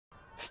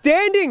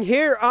Standing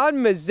here on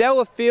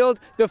Mazzella Field,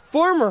 the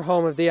former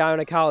home of the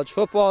Iona College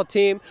football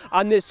team,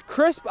 on this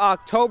crisp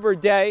October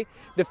day,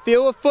 the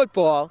feel of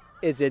football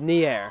is in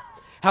the air.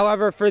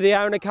 However, for the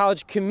Iona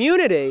College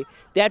community,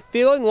 that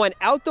feeling went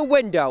out the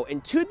window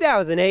in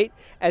 2008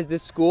 as the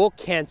school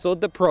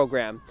canceled the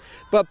program.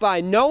 But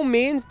by no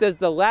means does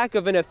the lack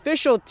of an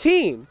official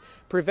team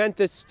prevent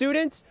the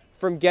students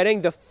from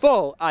getting the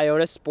full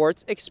Iona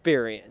sports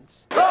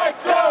experience.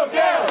 Let's go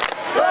Gales!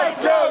 Let's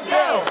go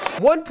Gales!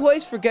 One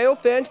place for Gale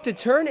fans to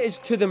turn is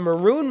to the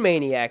Maroon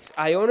Maniacs,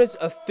 Iona's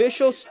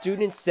official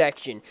student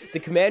section. The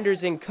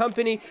Commanders and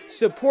company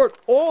support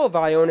all of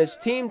Iona's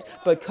teams,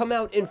 but come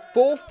out in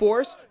full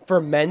force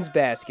for men's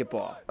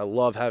basketball. I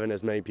love having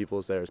as many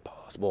people there as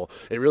possible.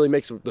 It really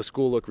makes the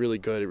school look really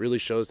good. It really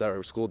shows that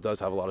our school does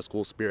have a lot of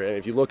school spirit. And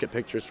if you look at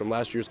pictures from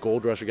last year's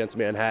Gold Rush against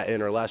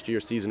Manhattan or last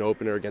year's season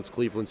opener against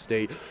Cleveland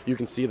State, you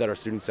can see that our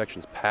student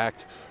section's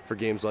packed for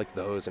games like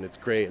those, and it's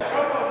great.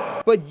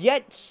 But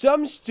yet,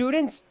 some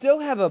students still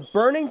have a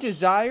burning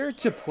desire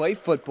to play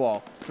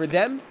football. For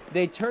them,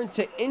 they turn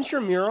to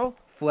intramural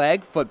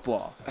flag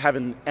football.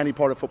 Having any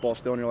part of football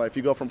still in your life,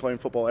 you go from playing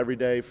football every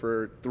day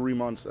for 3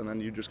 months and then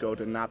you just go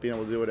to not being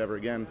able to do it ever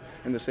again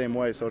in the same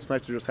way. So it's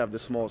nice to just have the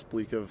smallest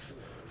bleak of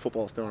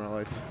football still in our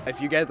life. If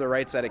you get the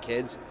right set of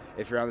kids,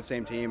 if you're on the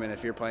same team and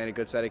if you're playing a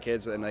good set of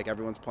kids and like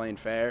everyone's playing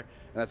fair,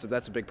 that's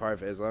a big part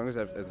of it. As long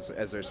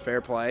as there's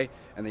fair play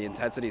and the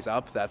intensity's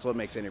up, that's what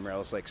makes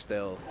intramurals like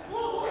still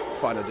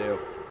fun to do.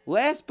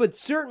 Last but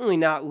certainly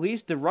not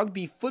least, the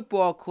Rugby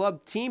Football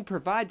Club team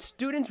provides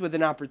students with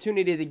an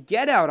opportunity to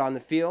get out on the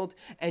field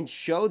and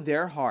show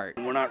their heart.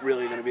 We're not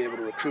really going to be able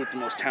to recruit the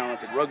most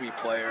talented rugby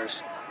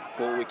players,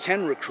 but what we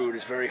can recruit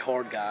is very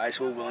hard guys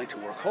who are willing to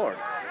work hard.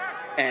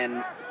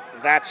 And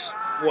that's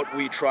what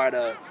we try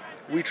to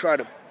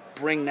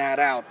bring that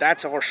out.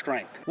 That's our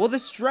strength. Well, the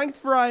strength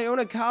for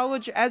Iona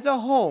College as a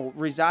whole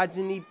resides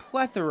in the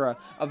plethora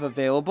of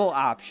available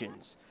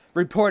options.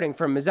 Reporting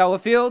from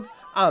Mazzella Field,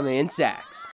 I'm Ian Sachs.